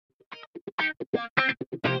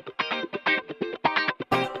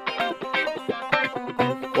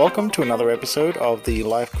Welcome to another episode of the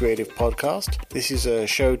Life Creative Podcast. This is a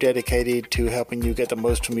show dedicated to helping you get the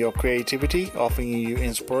most from your creativity, offering you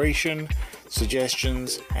inspiration,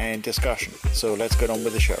 suggestions, and discussion. So let's get on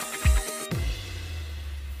with the show.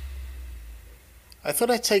 I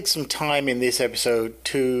thought I'd take some time in this episode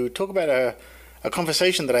to talk about a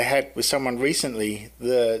conversation that I had with someone recently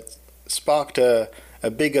that sparked a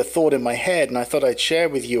bigger thought in my head, and I thought I'd share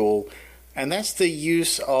with you all. And that's the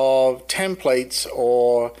use of templates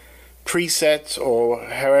or presets, or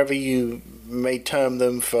however you may term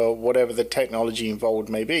them, for whatever the technology involved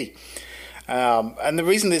may be. And the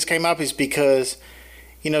reason this came up is because,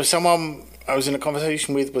 someone I was in a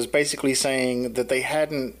conversation with was basically saying that they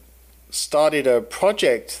hadn't started a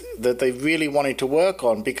project that they really wanted to work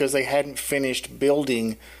on because they hadn't finished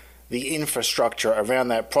building the infrastructure around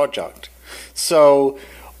that project. So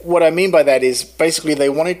what I mean by that is basically they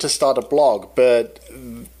wanted to start a blog, but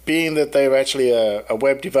being that they're actually a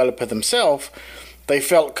web developer themselves, they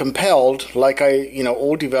felt compelled, like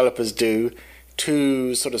all developers do,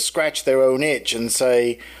 to sort of scratch their own itch and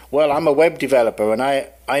say, well, I'm a web developer and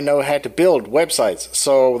I know how to build websites,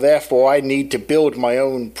 so therefore I need to build my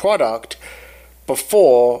own product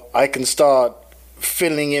before I can start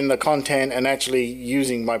filling in the content and actually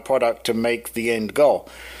using my product to make the end goal.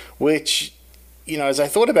 Which, as I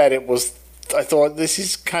thought about it, I thought this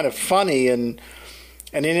is kind of funny, and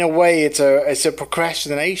in a way it's a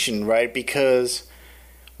procrastination, right? Because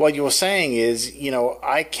what you're saying is,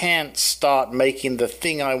 I can't start making the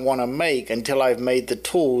thing I want to make until I've made the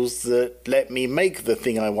tools that let me make the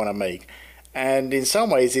thing I want to make. And in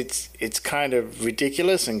some ways it's kind of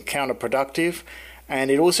ridiculous and counterproductive,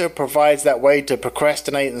 and it also provides that way to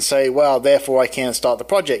procrastinate and say, well, therefore I can't start the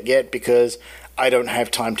project yet because I don't have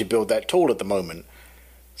time to build that tool at the moment.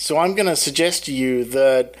 So I'm going to suggest to you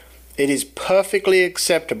that it is perfectly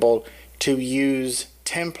acceptable to use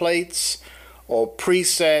templates or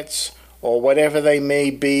presets or whatever they may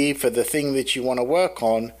be for the thing that you want to work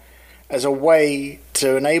on as a way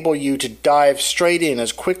to enable you to dive straight in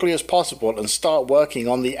as quickly as possible and start working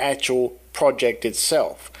on the actual project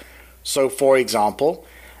itself. So for example,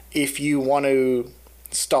 if you want to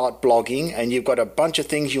start blogging and you've got a bunch of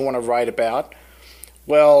things you want to write about,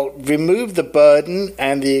 well, remove the burden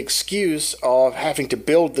and the excuse of having to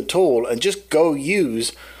build the tool and just go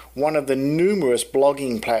use one of the numerous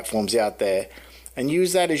blogging platforms out there and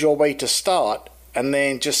use that as your way to start, and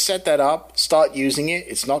then just set that up, start using it.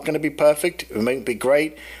 It's not going to be perfect, it might be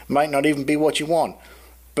great, might not even be what you want,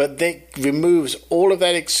 but that removes all of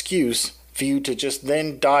that excuse for you to just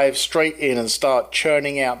then dive straight in and start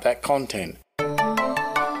churning out that content.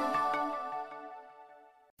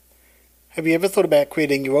 Have you ever thought about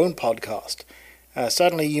creating your own podcast?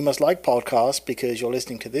 Certainly you must like podcasts because you're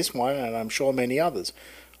listening to this one, and I'm sure many others.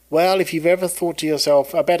 Well, if you've ever thought to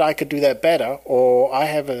yourself, I bet I could do that better, or I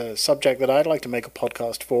have a subject that I'd like to make a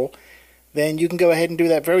podcast for, then you can go ahead and do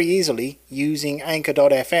that very easily using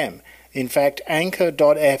Anchor.fm. In fact,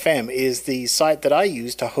 Anchor.fm is the site that I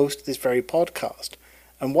use to host this very podcast.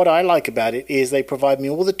 And what I like about it is they provide me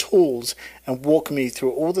all the tools and walk me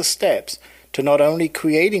through all the steps to not only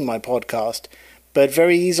creating my podcast, but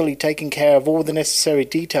very easily taking care of all the necessary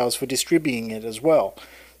details for distributing it as well.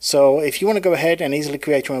 So if you want to go ahead and easily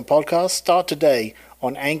create your own podcast, start today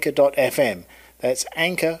on Anchor.fm. That's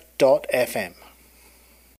Anchor.fm.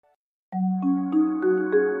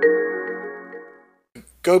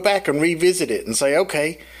 Go back and revisit it and say,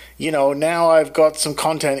 okay, now I've got some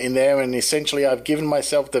content in there, and essentially I've given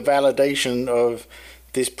myself the validation of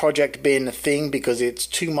this project being a thing because it's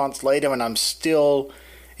 2 months later and I'm still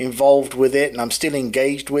involved with it and I'm still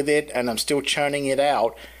engaged with it and I'm still churning it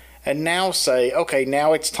out. And now say, okay,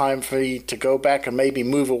 now it's time for me to go back and maybe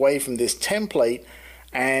move away from this template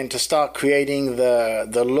and to start creating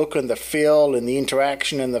the look and the feel and the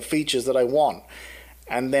interaction and the features that I want.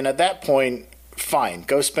 And then at that point, fine,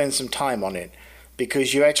 go spend some time on it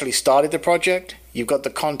because you actually started the project, you've got the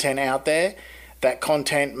content out there. That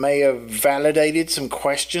content may have validated some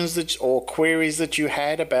questions or queries that you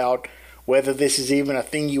had about whether this is even a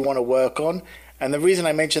thing you want to work on. And the reason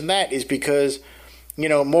I mention that is because,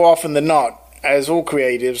 more often than not, as all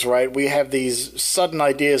creatives, right, we have these sudden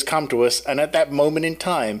ideas come to us, and at that moment in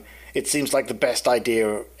time, it seems like the best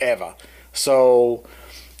idea ever. So,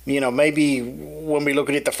 maybe when we look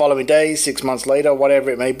at it the following day, 6 months later, whatever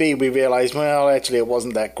it may be, we realize, well, actually it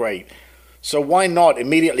wasn't that great. So why not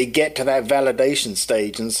immediately get to that validation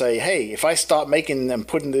stage and say, hey, if I start making and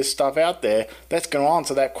putting this stuff out there, that's going to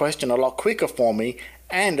answer that question a lot quicker for me,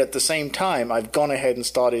 and at the same time, I've gone ahead and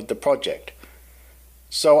started the project.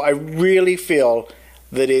 So I really feel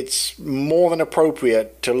that it's more than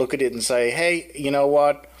appropriate to look at it and say, hey, you know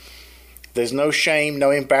what? There's no shame,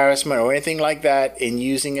 no embarrassment or anything like that in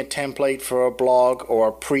using a template for a blog or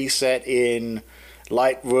a preset in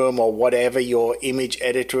Lightroom or whatever your image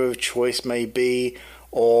editor of choice may be,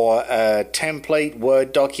 or a template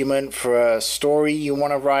Word document for a story you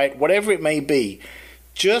want to write, whatever it may be.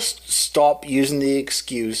 Just stop using the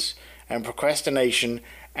excuse and procrastination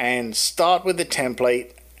and start with the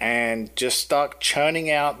template and just start churning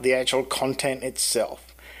out the actual content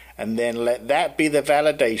itself. And then let that be the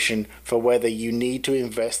validation for whether you need to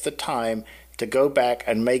invest the time to go back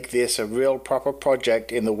and make this a real proper project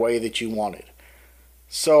in the way that you want it.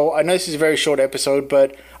 So I know this is a very short episode,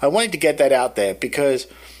 but I wanted to get that out there because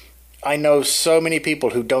I know so many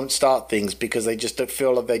people who don't start things because they just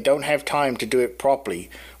feel that they don't have time to do it properly.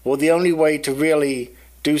 Well, the only way to really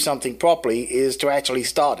do something properly is to actually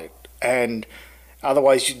start it. And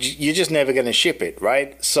otherwise, you're just never going to ship it,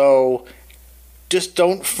 right? So just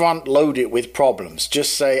don't front load it with problems.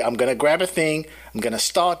 Just say, I'm going to grab a thing, I'm going to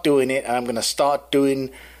start doing it, and I'm going to start doing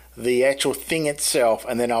the actual thing itself,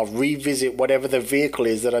 and then I'll revisit whatever the vehicle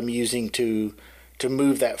is that I'm using to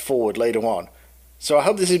move that forward later on. So I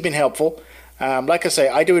hope this has been helpful. Like I say,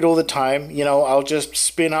 I do it all the time. I'll just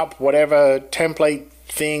spin up whatever template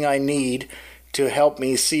thing I need to help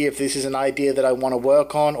me see if this is an idea that I want to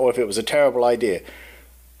work on or if it was a terrible idea.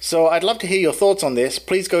 So I'd love to hear your thoughts on this.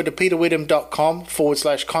 Please go to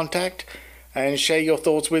peterwitham.com/contact and share your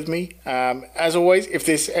thoughts with me. As always, if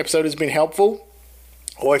this episode has been helpful,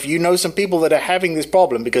 or if you know some people that are having this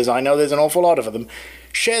problem, because I know there's an awful lot of them,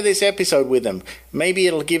 share this episode with them. Maybe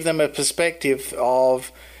it'll give them a perspective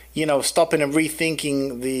of, stopping and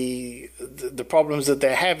rethinking the problems that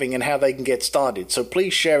they're having and how they can get started. So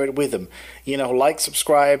please share it with them. Like,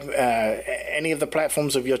 subscribe, any of the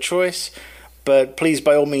platforms of your choice. But please,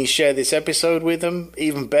 by all means, share this episode with them.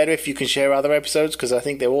 Even better if you can share other episodes, because I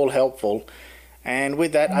think they're all helpful. And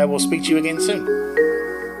with that, I will speak to you again soon.